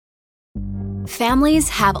Families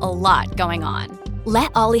have a lot going on.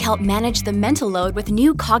 Let Ollie help manage the mental load with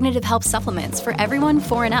new cognitive help supplements for everyone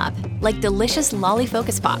 4 and up, like delicious Lolly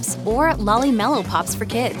Focus Pops or Lolly Mellow Pops for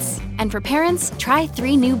kids. And for parents, try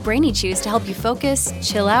 3 new Brainy Chews to help you focus,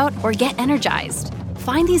 chill out, or get energized.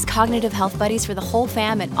 Find these cognitive health buddies for the whole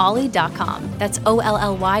fam at ollie.com. That's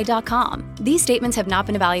OLLY.com. These statements have not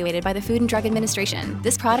been evaluated by the Food and Drug Administration.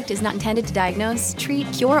 This product is not intended to diagnose, treat,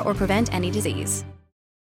 cure, or prevent any disease.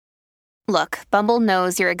 Look, Bumble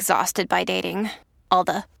knows you're exhausted by dating. All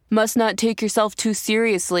the, must not take yourself too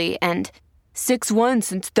seriously, and 6'1"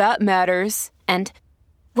 since that matters, and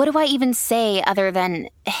what do I even say other than,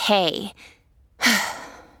 hey?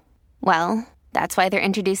 Well, that's why they're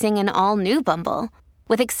introducing an all-new Bumble,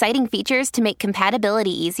 with exciting features to make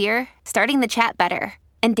compatibility easier, starting the chat better,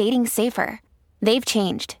 and dating safer. They've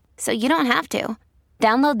changed, so you don't have to.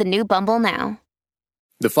 Download the new Bumble now.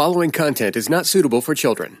 The following content is not suitable for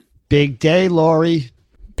children. Big day, Lori.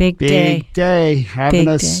 Big day. Big day. Having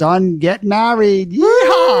Big a day. son get married.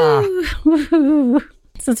 Yeehaw! Woo-hoo.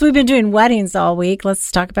 Since we've been doing weddings all week, let's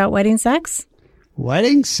talk about wedding sex.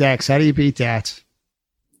 Wedding sex. How do you beat that?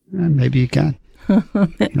 Maybe you can. That's what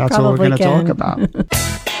we're Probably going to can. talk about.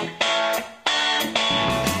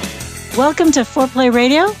 Welcome to Foreplay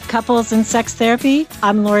Radio, Couples and Sex Therapy.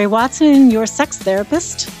 I'm Lori Watson, your sex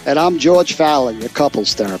therapist. And I'm George Fallon, your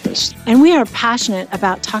couples therapist. And we are passionate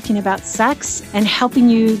about talking about sex and helping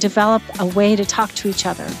you develop a way to talk to each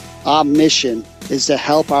other. Our mission is to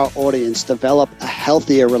help our audience develop a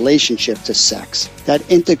healthier relationship to sex that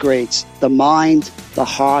integrates the mind, the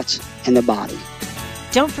heart, and the body.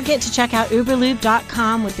 Don't forget to check out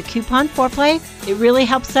uberlube.com with the coupon Foreplay. It really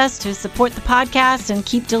helps us to support the podcast and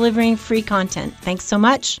keep delivering free content. Thanks so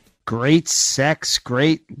much. Great sex,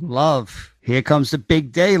 great love. Here comes the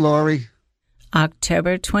big day, Lori.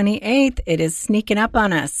 October 28th. It is sneaking up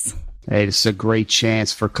on us. Hey, this is a great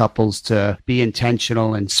chance for couples to be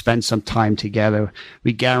intentional and spend some time together.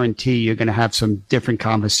 We guarantee you're going to have some different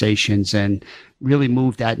conversations and really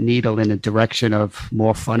move that needle in a direction of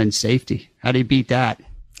more fun and safety. How do you beat that?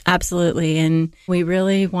 Absolutely. And we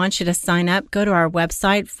really want you to sign up. Go to our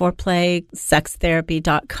website,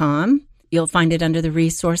 foreplaysextherapy.com. You'll find it under the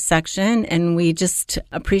resource section. And we just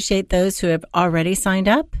appreciate those who have already signed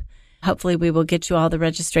up. Hopefully we will get you all the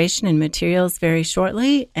registration and materials very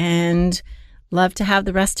shortly, and love to have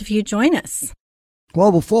the rest of you join us.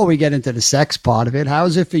 Well, before we get into the sex part of it, how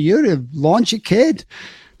is it for you to launch a kid,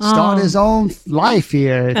 start his own life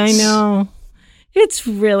here? I know. It's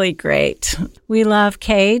really great. We love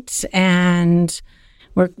Kate, and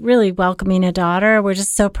we're really welcoming a daughter. We're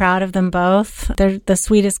just so proud of them both. They're the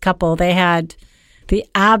sweetest couple. They had the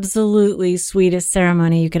absolutely sweetest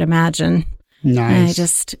ceremony you could imagine.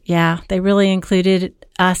 Nice. They really included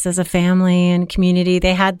us as a family and community.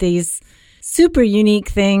 They had these super unique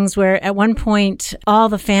things where at one point all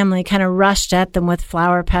the family kind of rushed at them with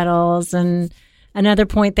flower petals, and another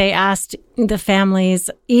point they asked the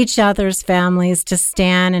families, each other's families, to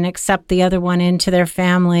stand and accept the other one into their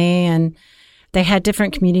family. And they had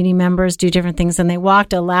different community members do different things, and they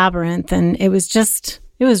walked a labyrinth, and it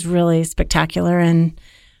was really spectacular. And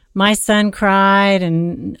my son cried,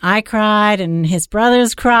 and I cried, and his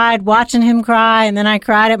brothers cried watching him cry, and then I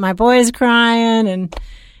cried at my boys crying, and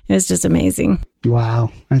it was just amazing.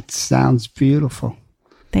 Wow, that sounds beautiful.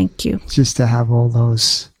 Thank you. Just to have all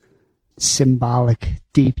those symbolic,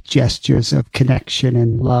 deep gestures of connection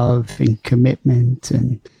and love and commitment,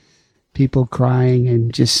 and people crying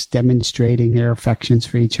and just demonstrating their affections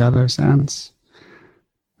for each other sounds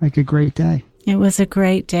like a great day. It was a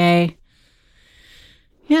great day.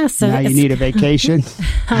 Yeah, so now you need a vacation.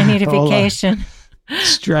 I need a vacation.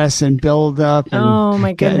 Stress and build up and oh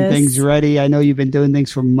my goodness, getting things ready. I know you've been doing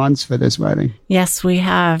things for months for this wedding. Yes, we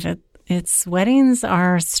have. Weddings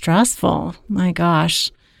are stressful. My gosh.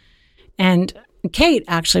 And Kate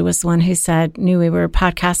actually was the one who knew we were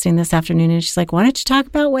podcasting this afternoon, and she's like, why don't you talk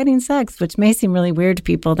about wedding sex? Which may seem really weird to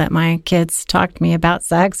people that my kids talk to me about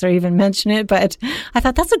sex or even mention it, but I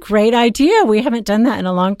thought that's a great idea. We haven't done that in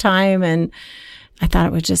a long time, and I thought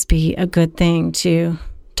it would just be a good thing to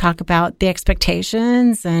talk about the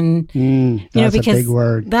expectations and, that's because a big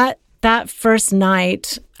word. That first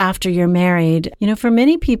night after you're married, for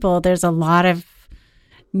many people, there's a lot of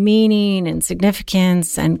meaning and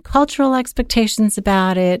significance and cultural expectations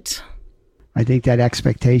about it. I think that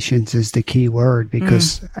expectations is the key word,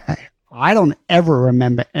 because I don't ever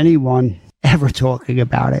remember anyone ever talking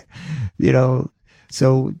about it,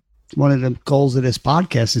 so one of the goals of this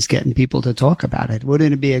podcast is getting people to talk about it.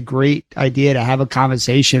 Wouldn't it be a great idea to have a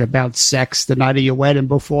conversation about sex the night of your wedding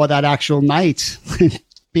before that actual night?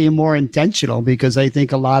 Being more intentional, because I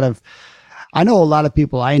think a lot of I know a lot of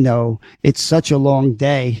people I know, it's such a long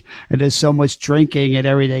day and there's so much drinking and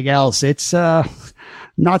everything else. It's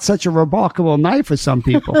not such a remarkable night for some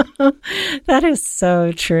people. That is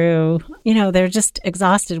so true. They're just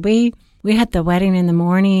exhausted. We had the wedding in the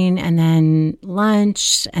morning and then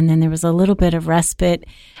lunch, and then there was a little bit of respite.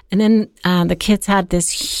 And then the kids had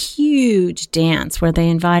this huge dance where they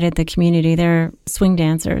invited the community. They're swing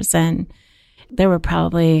dancers, and there were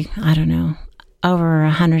probably, I don't know, over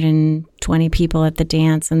 120 people at the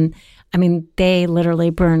dance. And I mean, they literally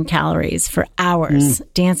burned calories for hours,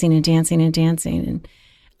 dancing and dancing and dancing. And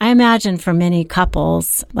I imagine for many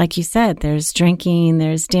couples, like you said, there's drinking,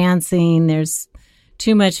 there's dancing, there's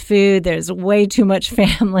too much food, there's way too much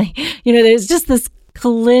family. There's just this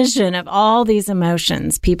collision of all these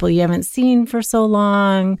emotions, people you haven't seen for so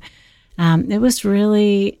long. It was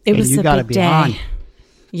a big day. On.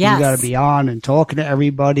 Yes. You got to be on and talking to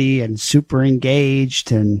everybody and super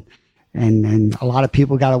engaged, and a lot of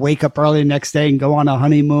people got to wake up early the next day and go on a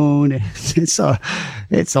honeymoon. It's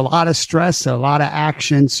a lot of stress, a lot of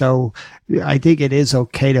action. So I think it is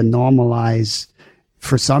okay to normalize.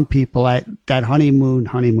 For some people, that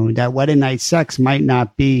honeymoon, that wedding night sex might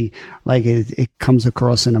not be like it comes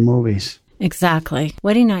across in the movies. Exactly.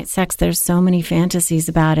 Wedding night sex, there's so many fantasies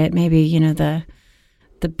about it. Maybe,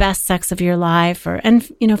 the best sex of your life,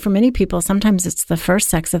 and for many people, sometimes it's the first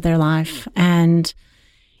sex of their life. And,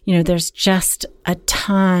 there's just a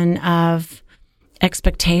ton of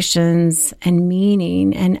expectations and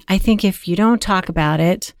meaning. And I think if you don't talk about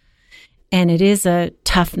it, and it is a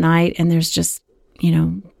tough night, and there's just,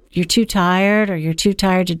 you're too tired, or you're too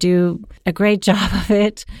tired to do a great job of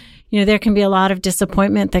it, there can be a lot of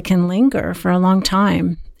disappointment that can linger for a long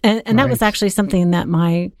time. And right. That was actually something that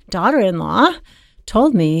my daughter-in-law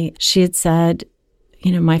told me. She had said,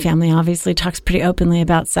 my family obviously talks pretty openly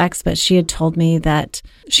about sex, but she had told me that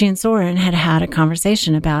she and Soren had a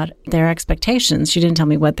conversation about their expectations. She didn't tell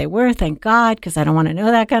me what they were, thank God, because I don't want to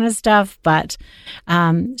know that kind of stuff. But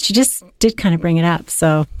she just did kind of bring it up.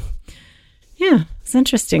 So yeah, it's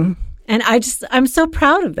interesting. And I'm so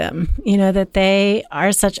proud of them, that they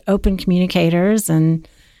are such open communicators and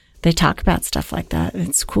they talk about stuff like that.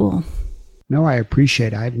 It's cool. No, I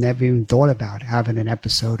appreciate it. I've never even thought about having an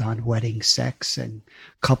episode on wedding sex and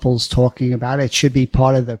couples talking about it. It should be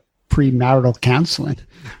part of the premarital counseling.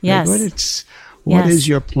 Yes. What is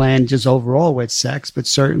your plan just overall with sex, but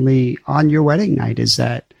certainly on your wedding night? Is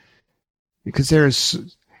that because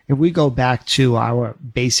if we go back to our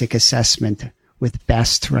basic assessment with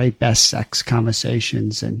best sex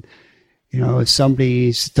conversations, and,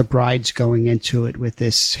 if the bride's going into it with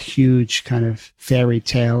this huge kind of fairy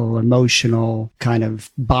tale, emotional kind of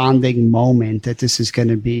bonding moment that this is going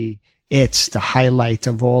to be, it's the highlight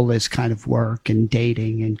of all this kind of work and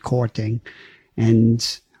dating and courting.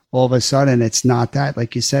 And all of a sudden it's not that,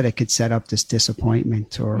 like you said, it could set up this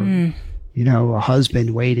disappointment or, a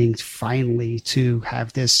husband waiting finally to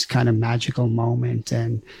have this kind of magical moment.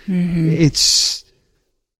 And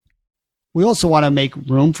we also want to make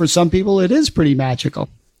room for some people. It is pretty magical.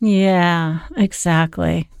 Yeah,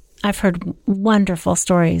 exactly. I've heard wonderful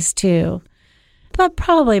stories too, but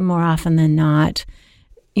probably more often than not,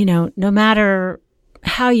 no matter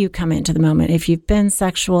how you come into the moment, if you've been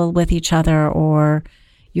sexual with each other or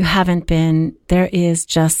you haven't been, there is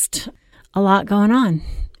just a lot going on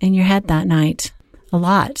in your head that night. A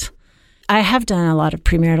lot. I have done a lot of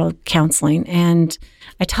premarital counseling, and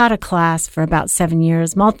I taught a class for about 7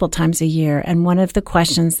 years, multiple times a year. And one of the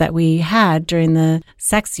questions that we had during the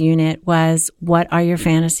sex unit was, what are your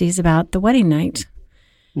fantasies about the wedding night?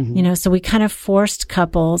 So we kind of forced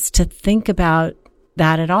couples to think about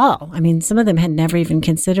that at all. I mean, some of them had never even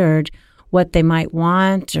considered what they might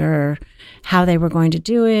want or how they were going to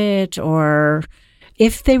do it or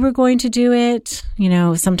if they were going to do it.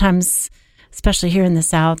 Sometimes, especially here in the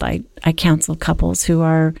South, I counsel couples who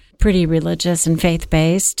are pretty religious and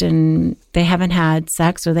faith-based, and they haven't had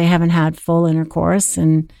sex or they haven't had full intercourse.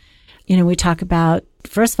 And, we talk about,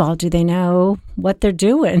 first of all, do they know what they're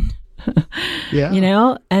doing?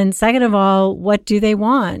 Yeah. And second of all, what do they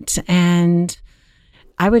want? And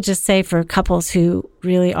I would just say for couples who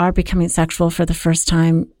really are becoming sexual for the first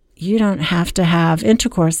time, you don't have to have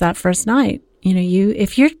intercourse that first night.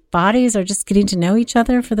 If your bodies are just getting to know each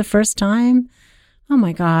other for the first time, oh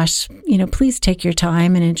my gosh, please take your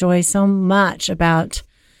time and enjoy so much about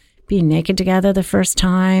being naked together the first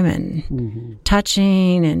time and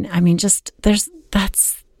touching. And I mean, just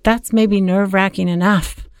that's maybe nerve-wracking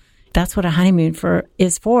enough. That's what a honeymoon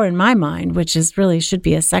is for in my mind, which is really should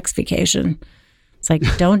be a sex vacation. It's like,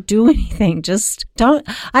 don't do anything. Just don't.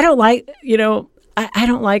 I don't like, I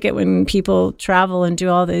don't like it when people travel and do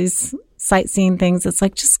all these sightseeing things. It's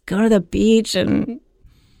like, just go to the beach and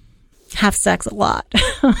have sex a lot.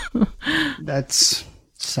 That's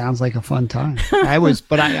sounds like a fun time. I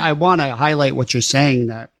want to highlight what you're saying,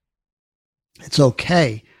 that it's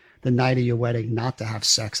okay the night of your wedding not to have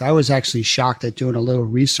sex. I was actually shocked at doing a little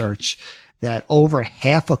research that over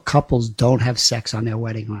half of couples don't have sex on their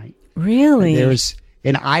wedding night. Really?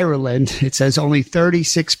 In Ireland, it says only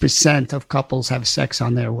 36% of couples have sex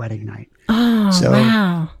on their wedding night. Oh, so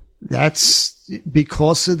wow. That's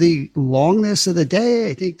because of the longness of the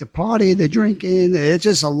day. I think the party, the drinking, it's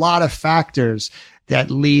just a lot of factors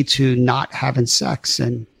that lead to not having sex.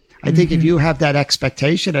 And I think if you have that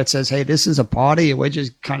expectation that says, hey, this is a party and we're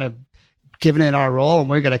just kind of giving it our all and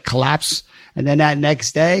we're going to collapse, and then that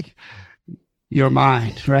next day, you're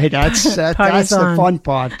mine, right? That's the fun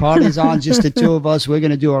part. Party's on, just the two of us. We're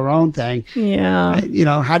going to do our own thing. Yeah.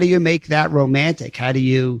 How do you make that romantic? How do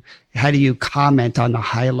you comment on the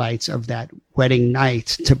highlights of that wedding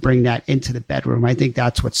night to bring that into the bedroom? I think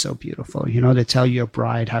that's what's so beautiful, to tell your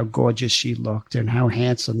bride how gorgeous she looked and how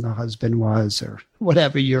handsome the husband was, or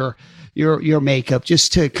whatever your makeup,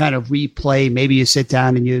 just to kind of replay. Maybe you sit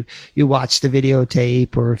down and you watch the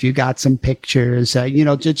videotape, or if you got some pictures,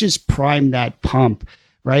 to just prime that pump,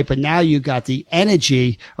 right? But now you got the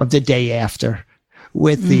energy of the day after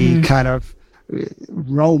with the kind of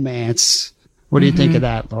romance. What do you think of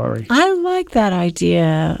that, Lori? I like that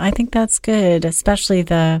idea. I think that's good, especially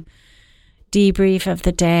the debrief of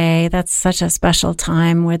the day. That's such a special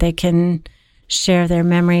time where they can share their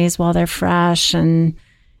memories while they're fresh. And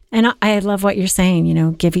I love what you're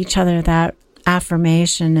saying, give each other that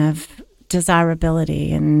affirmation of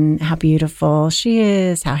desirability and how beautiful she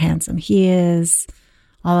is, how handsome he is.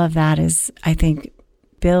 All of that is, I think,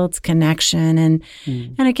 builds connection. And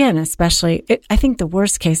again, especially, I think the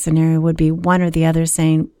worst case scenario would be one or the other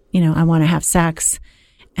saying, I want to have sex,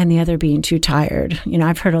 and the other being too tired.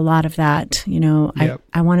 I've heard a lot of that. Yep.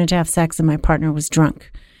 I wanted to have sex and my partner was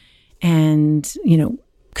drunk and,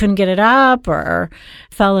 couldn't get it up, or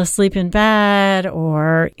fell asleep in bed,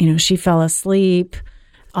 or, she fell asleep,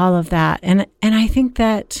 all of that. And I think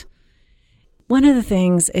that one of the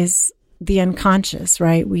things is the unconscious,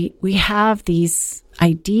 right? We have these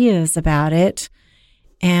ideas about it,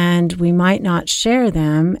 and we might not share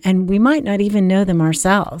them, and we might not even know them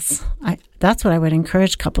ourselves. That's what I would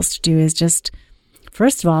encourage couples to do, is just,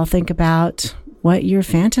 first of all, think about what your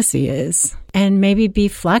fantasy is, and maybe be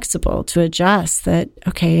flexible to adjust that,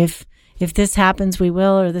 okay, if this happens, we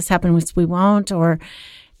will, or this happens, we won't. Or,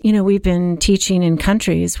 we've been teaching in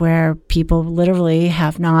countries where people literally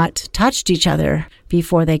have not touched each other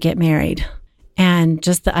before they get married. And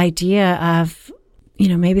just the idea of,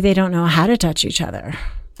 maybe they don't know how to touch each other.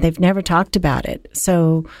 They've never talked about it.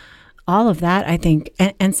 So all of that, I think,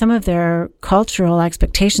 and some of their cultural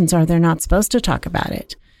expectations are they're not supposed to talk about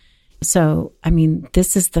it. So,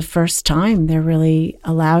 this is the first time they're really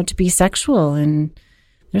allowed to be sexual, and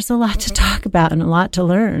there's a lot to talk about and a lot to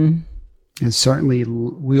learn. And certainly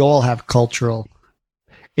we all have cultural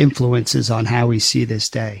influences on how we see this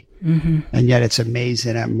day. And yet it's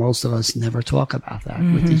amazing that most of us never talk about that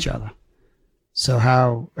with each other. So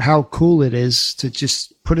how cool it is to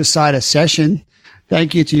just put aside a session.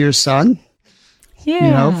 Thank you to your son,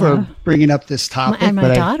 for bringing up this topic. And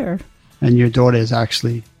my daughter. And your daughter is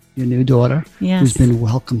actually your new daughter, who's been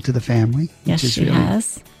welcomed to the family. Yes, which is she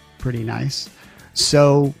has. Pretty nice.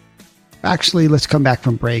 So actually, let's come back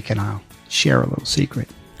from break and I'll share a little secret.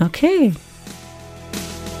 Okay.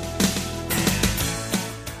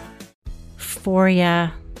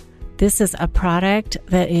 Foria. This is a product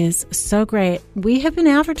that is so great. We have been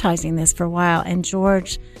advertising this for a while, and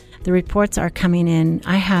George, the reports are coming in.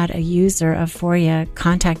 I had a user of Foria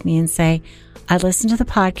contact me and say, I listened to the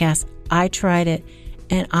podcast, I tried it,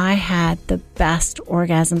 and I had the best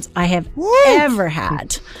orgasms I have ever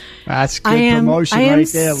had. That's good promotion right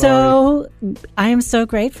there, Lori. I am so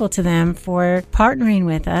grateful to them for partnering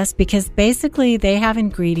with us, because basically they have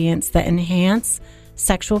ingredients that enhance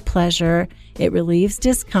sexual pleasure. It relieves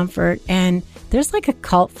discomfort, and there's like a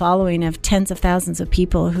cult following of tens of thousands of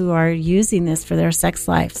people who are using this for their sex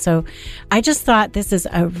life. So I just thought this is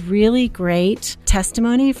a really great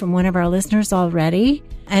testimony from one of our listeners already.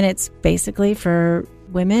 And it's basically for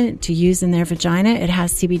women to use in their vagina. It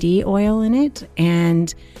has CBD oil in it,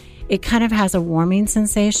 and it kind of has a warming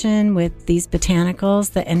sensation with these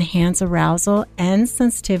botanicals that enhance arousal and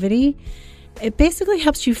sensitivity. It basically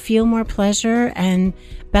helps you feel more pleasure, and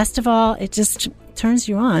best of all, it just turns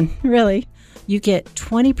you on, really. You get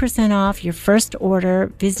 20% off your first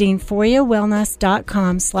order visiting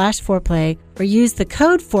foriawellness.com/foreplay, or use the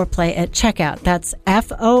code foreplay at checkout. That's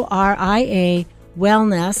FORIA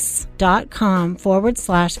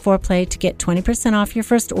wellness.com/foreplay to get 20% off your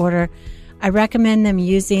first order. I recommend them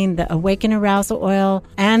using the Awaken Arousal Oil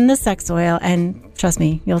and the Sex Oil, and trust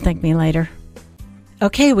me, you'll thank me later.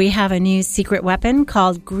 Okay, we have a new secret weapon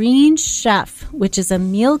called Green Chef, which is a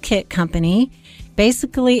meal kit company.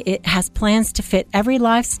 Basically, it has plans to fit every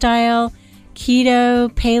lifestyle, keto,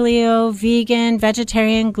 paleo, vegan,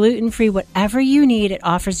 vegetarian, gluten-free, whatever you need. It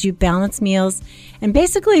offers you balanced meals. And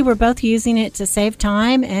basically, we're both using it to save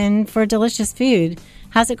time and for delicious food.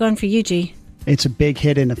 How's it going for you, G? It's a big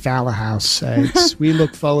hit in the Fowler house. We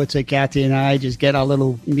look forward to Kathy and I just get our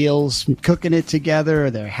little meals, cooking it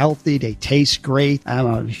together. They're healthy. They taste great. I'm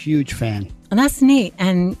a huge fan. And that's neat.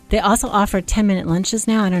 And they also offer 10-minute lunches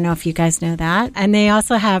now. I don't know if you guys know that. And they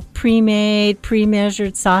also have pre-made,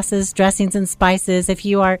 pre-measured sauces, dressings, and spices. If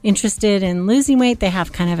you are interested in losing weight, they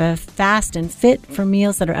have kind of a fast and fit for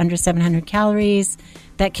meals that are under 700 calories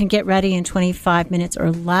that can get ready in 25 minutes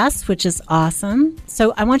or less, which is awesome.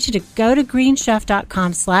 So I want you to go to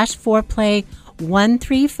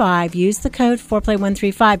greenchef.com/foreplay135. Use the code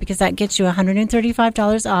foreplay135 because that gets you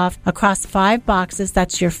 $135 off across 5 boxes.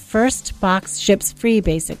 That's your first box ships free,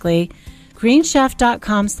 basically.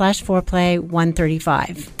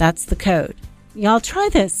 greenchef.com/foreplay135. That's the code. Y'all try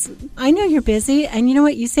this. I know you're busy, and you know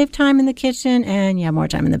what? You save time in the kitchen, and you have more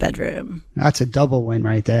time in the bedroom. That's a double win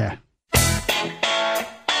right there.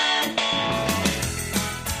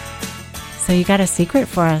 So you got a secret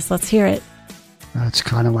for us. Let's hear it. That's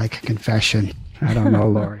kind of like a confession. I don't know,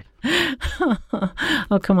 Lori.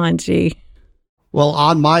 Oh, come on, G. Well,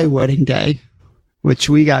 on my wedding day, which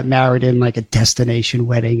we got married in like a destination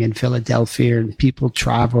wedding in Philadelphia, and people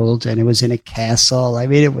traveled, and it was in a castle. I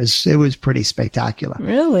mean, it was pretty spectacular.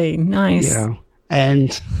 Really nice. You know,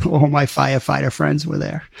 and all my firefighter friends were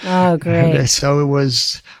there. Oh, great. And so it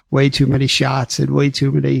was way too many shots and way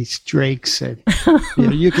too many drinks. And you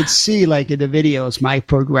know, you could see like in the videos, my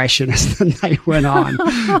progression as the night went on,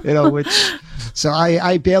 you know, so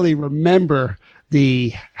I barely remember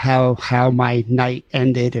how my night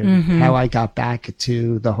ended and how I got back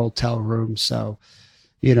to the hotel room. So,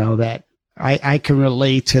 you know, that I can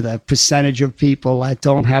relate to the percentage of people that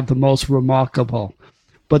don't have the most remarkable.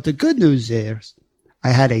 But the good news is I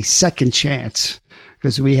had a second chance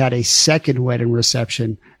because we had a second wedding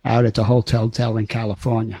reception out at the Hotel Del in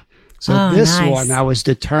California. So this nice. one, I was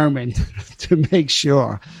determined to make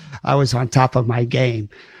sure I was on top of my game.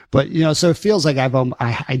 But, you know, so it feels like I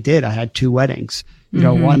had 2 weddings. You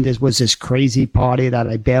know, one was this crazy party that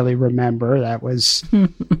I barely remember. That was...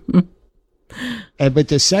 but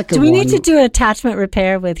the second one... Do we need to do attachment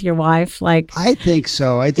repair with your wife? Like, I think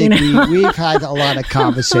so. I think we've had a lot of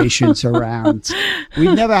conversations around.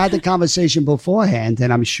 We've never had the conversation beforehand.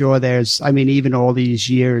 And I'm sure even all these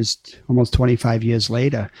years, almost 25 years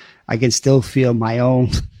later, I can still feel my own,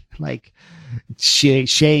 like,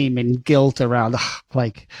 shame and guilt around,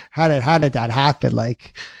 like, how did that happen?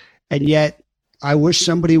 Like, and yet I wish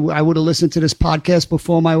I would have listened to this podcast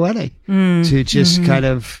before my wedding to just kind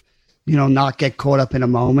of, you know, not get caught up in a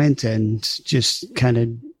moment and just kind of,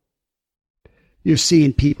 you're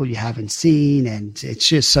seeing people you haven't seen. And it's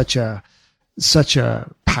just such a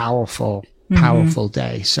powerful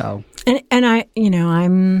day. So, and I, you know,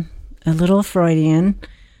 I'm a little Freudian,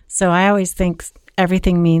 so I always think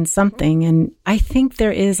everything means something. And I think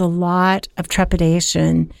there is a lot of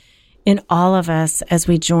trepidation in all of us as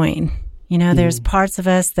we join. You know, there's parts of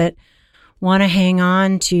us that want to hang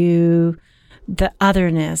on to the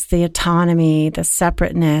otherness, the autonomy, the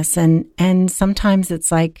separateness. And sometimes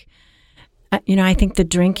it's like, you know, I think the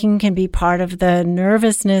drinking can be part of the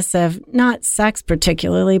nervousness of not sex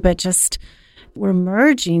particularly, but just we're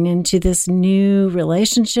merging into this new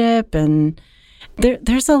relationship. And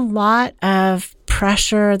there's a lot of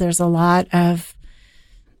pressure. There's a lot of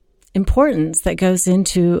importance that goes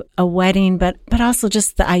into a wedding, but also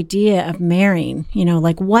just the idea of marrying, you know,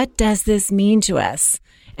 like, what does this mean to us?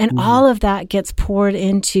 And all of that gets poured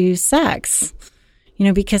into sex, you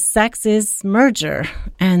know, because sex is merger.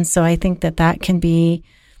 And so I think that can be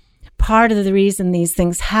part of the reason these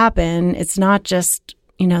things happen. It's not just,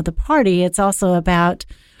 you know, the party. It's also about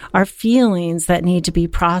our feelings that need to be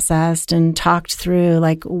processed and talked through.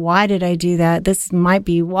 Like, why did I do that? This might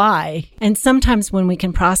be why. And sometimes when we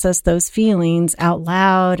can process those feelings out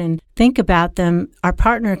loud and think about them, our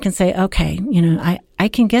partner can say, okay, you know, I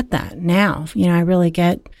can get that now. You know, I really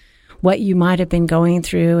get what you might have been going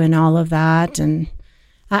through and all of that. And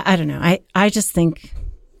I don't know. I just think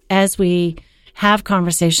as we have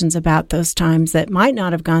conversations about those times that might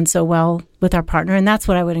not have gone so well with our partner, and that's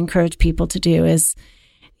what I would encourage people to do is,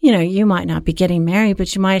 you know, you might not be getting married,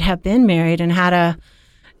 but you might have been married and had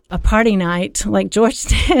a party night like George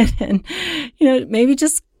did, and, maybe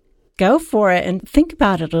just go for it and think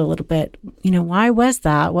about it a little bit. Why was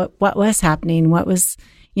that? What was happening? What was,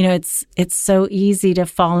 it's so easy to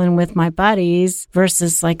fall in with my buddies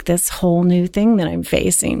versus like this whole new thing that I'm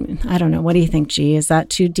facing. I don't know. What do you think, G? Is that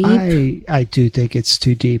too deep? I do think it's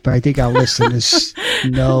too deep. I think our listeners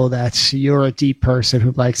know that you're a deep person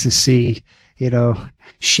who likes to see,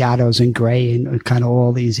 shadows and gray and kind of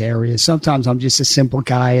all these areas. Sometimes I'm just a simple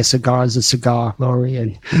guy. A cigar is a cigar, Lori.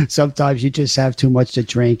 And sometimes you just have too much to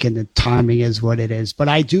drink and the timing is what it is. But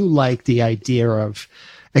I do like the idea of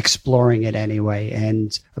exploring it anyway.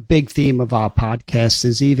 And a big theme of our podcast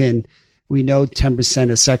is even we know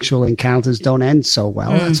 10% of sexual encounters don't end so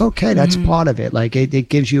well. That's okay. That's part of it. Like it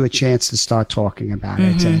gives you a chance to start talking about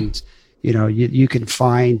it. And, you can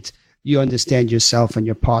find you understand yourself and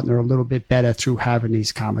your partner a little bit better through having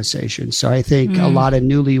these conversations. So I think a lot of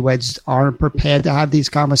newlyweds aren't prepared to have these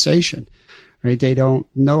conversations, right? They don't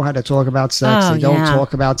know how to talk about sex. They don't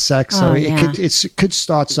talk about sex. So it could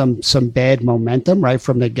start some bad momentum right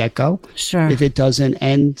from the get-go. Sure. If it doesn't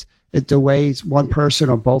end the way one person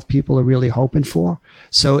or both people are really hoping for.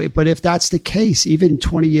 So, but if that's the case, even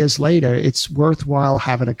 20 years later, it's worthwhile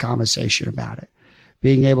having a conversation about it.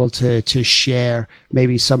 Being able to share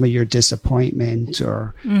maybe some of your disappointment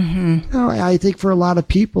or, I think for a lot of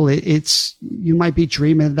people, it's, you might be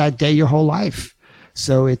dreaming of that day your whole life.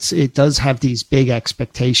 So it does have these big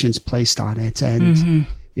expectations placed on it. And,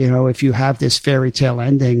 if you have this fairy tale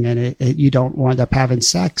ending and you don't wind up having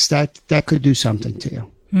sex, that could do something to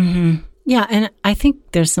you. Yeah. And I think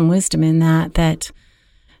there's some wisdom in that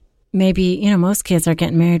maybe, most kids are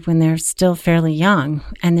getting married when they're still fairly young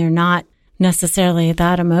and they're not necessarily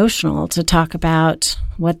that emotional to talk about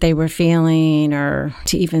what they were feeling or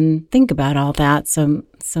to even think about all that. So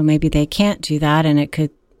maybe they can't do that and it could,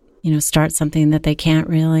 start something that they can't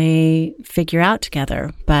really figure out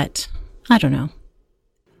together. But I don't know.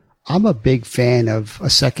 I'm a big fan of a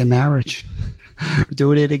second marriage.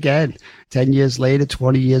 Doing it again. 10 years later,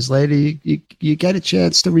 20 years later, you get a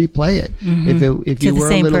chance to replay it. If you to were the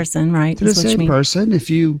same a little, person, right? To the same person.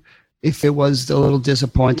 If it was a little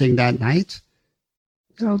disappointing that night,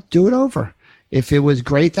 do it over. If it was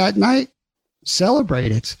great that night,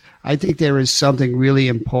 celebrate it. I think there is something really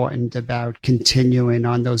important about continuing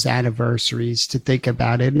on those anniversaries to think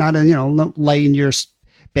about it. Not, lay in your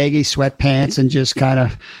baggy sweatpants and just kind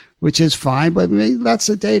of, which is fine, but maybe that's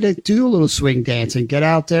a day to do a little swing dancing, get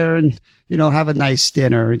out there and, have a nice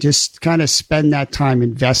dinner, just kind of spend that time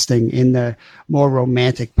investing in the more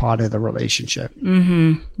romantic part of the relationship.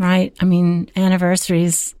 Right. I mean,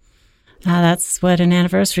 anniversaries, that's what an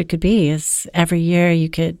anniversary could be, is every year you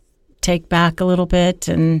could take back a little bit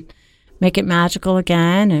and make it magical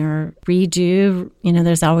again or redo.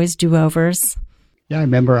 There's always do-overs. Yeah, I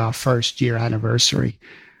remember our first year anniversary.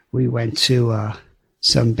 We went to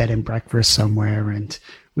some bed and breakfast somewhere and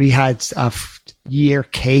we had a year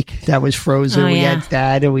cake that was frozen. We had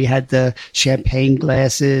that, and we had the champagne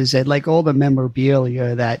glasses and like all the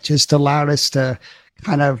memorabilia that just allowed us to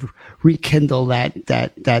kind of rekindle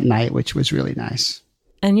that night, which was really nice.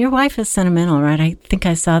 And your wife is sentimental, right? I think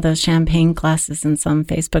I saw those champagne glasses in some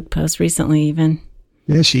Facebook post recently even.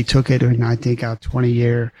 Yeah, she took it in, I think, our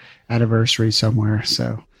 20-year anniversary somewhere.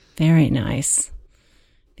 So very nice.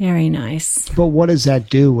 Very nice. But what does that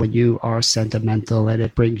do when you are sentimental and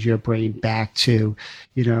it brings your brain back to,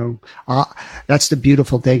 that's the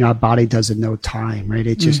beautiful thing. Our body doesn't know time, right?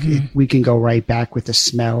 It just, we can go right back with the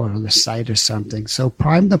smell or the sight or something. So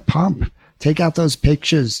prime the pump, take out those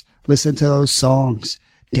pictures, listen to those songs,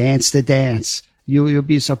 dance the dance. You'll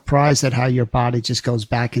be surprised at how your body just goes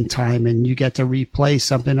back in time and you get to replay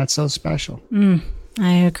something that's so special.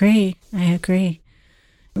 I agree.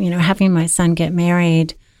 Having my son get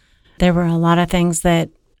married, there were a lot of things that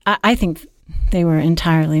I think they were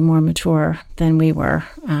entirely more mature than we were,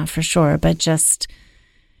 for sure. But just,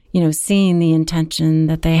 seeing the intention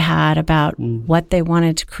that they had about what they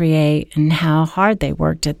wanted to create and how hard they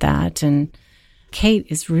worked at that. And Kate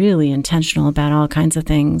is really intentional about all kinds of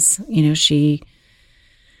things. She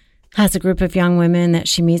has a group of young women that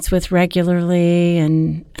she meets with regularly,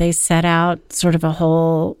 and they set out sort of a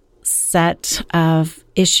whole set of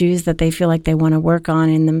issues that they feel like they want to work on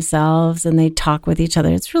in themselves, and they talk with each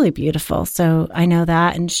other. It's really beautiful. So I know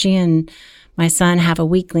that. And she and my son have a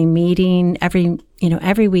weekly meeting.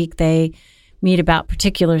 Every week they meet about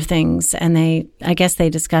particular things, and I guess they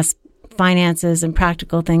discuss finances and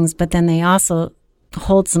practical things, but then they also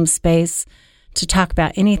hold some space to talk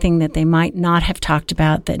about anything that they might not have talked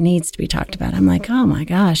about that needs to be talked about. I'm like, oh my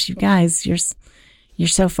gosh, you guys, you're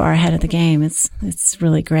so far ahead of the game. It's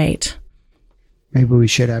really great. Maybe we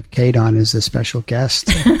should have Kate on as a special guest.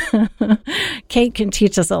 Kate can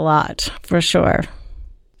teach us a lot, for sure.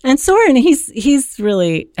 And Soren, he's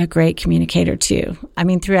really a great communicator too. I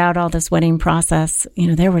mean, throughout all this wedding process,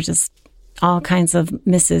 there were just all kinds of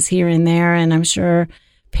misses here and there. And I'm sure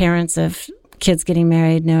parents of kids getting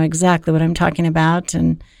married know exactly what I'm talking about.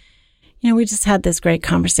 And, we just had this great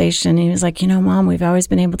conversation. He was like, Mom, we've always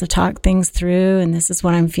been able to talk things through, and this is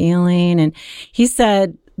what I'm feeling. And he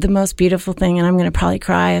said the most beautiful thing, and I'm going to probably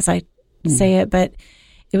cry as I say it, but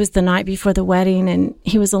it was the night before the wedding, and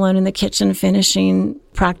he was alone in the kitchen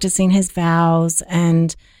practicing his vows.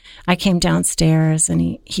 And I came downstairs,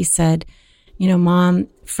 and he said, Mom,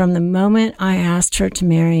 from the moment I asked her to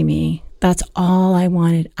marry me, that's all I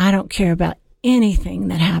wanted. I don't care about anything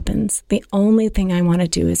that happens. The only thing I want to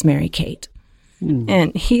do is marry Kate.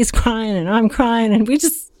 And he's crying, and I'm crying, and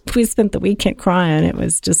we spent the weekend crying. It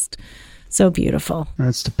was just so beautiful.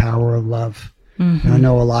 That's the power of love. I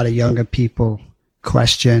know a lot of younger people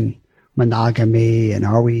question monogamy and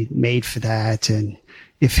are we made for that? And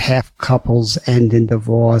if half couples end in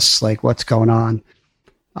divorce, like what's going on?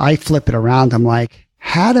 I flip it around. I'm like,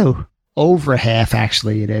 how do over half,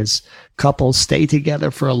 actually it is, couples stay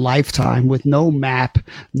together for a lifetime with no map,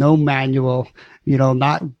 no manual,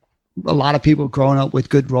 not a lot of people growing up with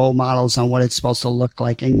good role models on what it's supposed to look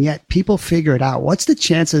like. And yet people figure it out. What's the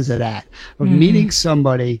chances of that? Of meeting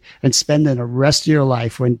somebody and spending the rest of your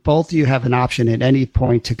life when both of you have an option at any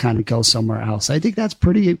point to kind of go somewhere else? I think that's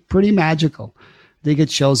pretty magical. I think it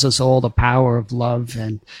shows us all the power of love.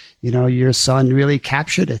 And, your son really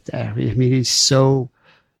captured it there. I mean, he's so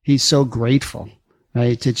grateful,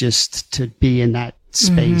 right? To be in that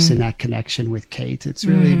space and that connection with Kate. It's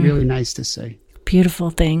really, really nice to see. Beautiful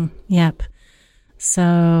thing. Yep. So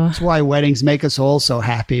that's why weddings make us all so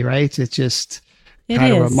happy, right? It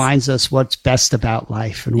kind of reminds us what's best about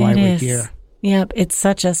life and why we're here. Yep. It's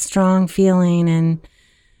such a strong feeling and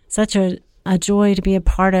such a joy to be a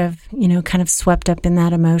part of, kind of swept up in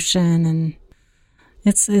that emotion. And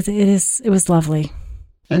it was lovely.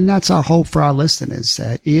 And that's our hope for our listeners,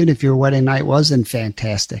 that even if your wedding night wasn't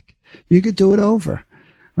fantastic, you could do it over.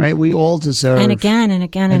 Right? We all deserve. And again and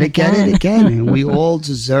again and again. And again. And we all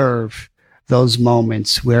deserve those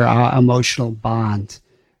moments where our emotional bond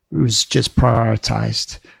was just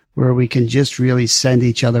prioritized, where we can just really send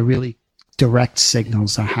each other really direct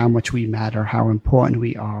signals on how much we matter, how important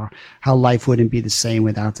we are, how life wouldn't be the same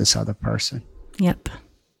without this other person. Yep.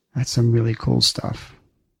 That's some really cool stuff.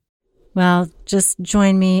 Well, just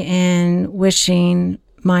join me in wishing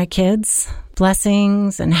my kids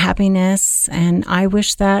blessings and happiness. And I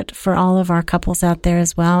wish that for all of our couples out there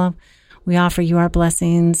as well. We offer you our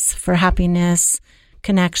blessings for happiness,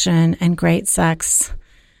 connection, and great sex.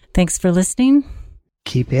 Thanks for listening.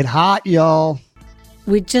 Keep it hot, y'all.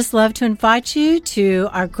 We'd just love to invite you to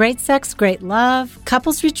our Great Sex, Great Love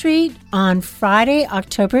Couples Retreat on Friday,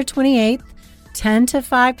 October 28th, 10 to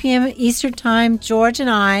 5 p.m. Eastern Time. George and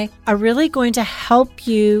I are really going to help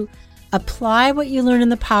you apply what you learn in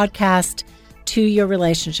the podcast to your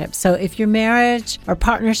relationship. So if your marriage or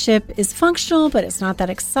partnership is functional, but it's not that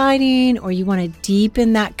exciting, or you want to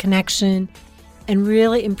deepen that connection and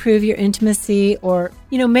really improve your intimacy, or,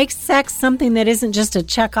 make sex something that isn't just a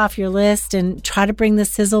check off your list and try to bring the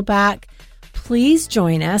sizzle back, please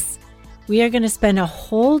join us. We are going to spend a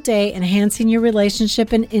whole day enhancing your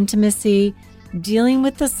relationship and intimacy, dealing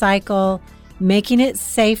with the cycle, making it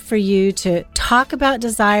safe for you to talk about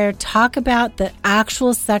desire, talk about the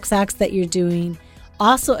actual sex acts that you're doing,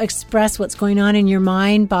 also express what's going on in your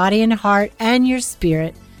mind, body, and heart, and your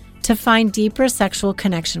spirit to find deeper sexual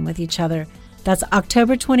connection with each other. That's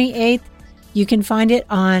October 28th. You can find it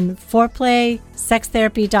on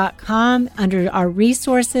foreplaysextherapy.com under our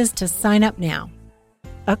resources to sign up now.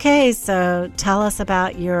 Okay, so tell us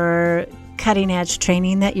about your cutting edge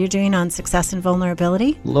training that you're doing on success and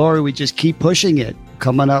vulnerability. Lori, we just keep pushing it,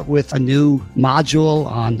 coming up with a new module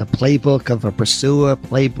on the playbook of a pursuer,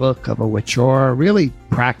 playbook of a withdrawer, really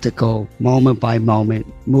practical moment by moment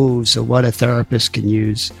moves of what a therapist can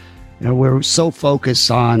use. We're so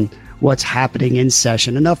focused on what's happening in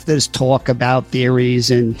session. Enough there's talk about theories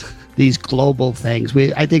and these global things.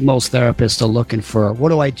 I think most therapists are looking for, what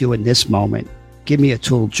do I do in this moment? Give me a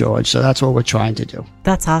tool, George. So that's what we're trying to do.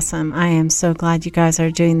 That's awesome. I am so glad you guys are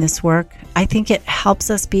doing this work. I think it helps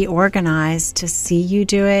us be organized to see you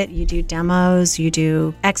do it. You do demos, you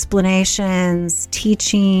do explanations,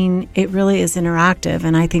 teaching. It really is interactive.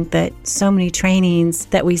 And I think that so many trainings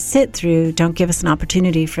that we sit through don't give us an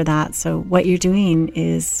opportunity for that. So what you're doing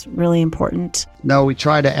is really important. No, we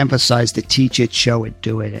try to emphasize the teach it, show it,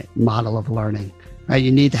 do it model of learning. Right?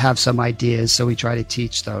 You need to have some ideas, so we try to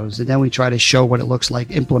teach those. And then we try to show what it looks like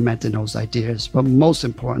implementing those ideas. But most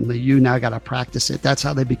importantly, you now got to practice it. That's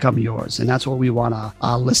how they become yours. And that's what we want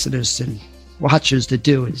our listeners and watchers to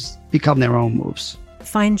do, is become their own moves.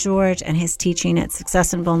 Find George and his teaching at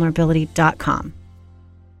successinvulnerability.com.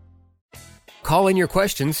 Call in your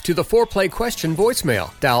questions to the 4Play question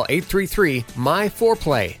voicemail. Dial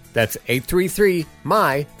 833-MY-4Play. That's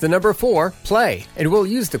 833-MY-4-PLAY. And we'll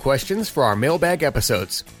use the questions for our mailbag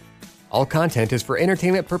episodes. All content is for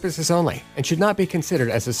entertainment purposes only and should not be considered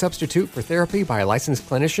as a substitute for therapy by a licensed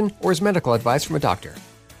clinician or as medical advice from a doctor.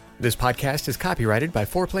 This podcast is copyrighted by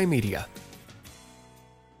 4Play Media.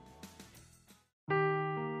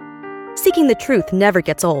 Seeking the truth never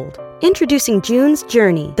gets old. Introducing June's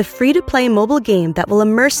Journey, the free-to-play mobile game that will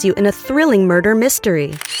immerse you in a thrilling murder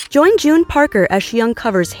mystery. Join June Parker as she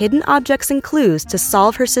uncovers hidden objects and clues to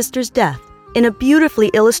solve her sister's death in a beautifully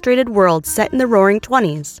illustrated world set in the Roaring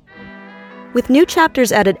 '20s. With new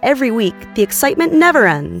chapters added every week, the excitement never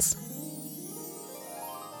ends.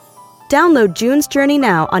 Download June's Journey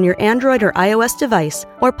now on your Android or iOS device,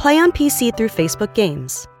 or play on PC through Facebook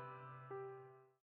Games.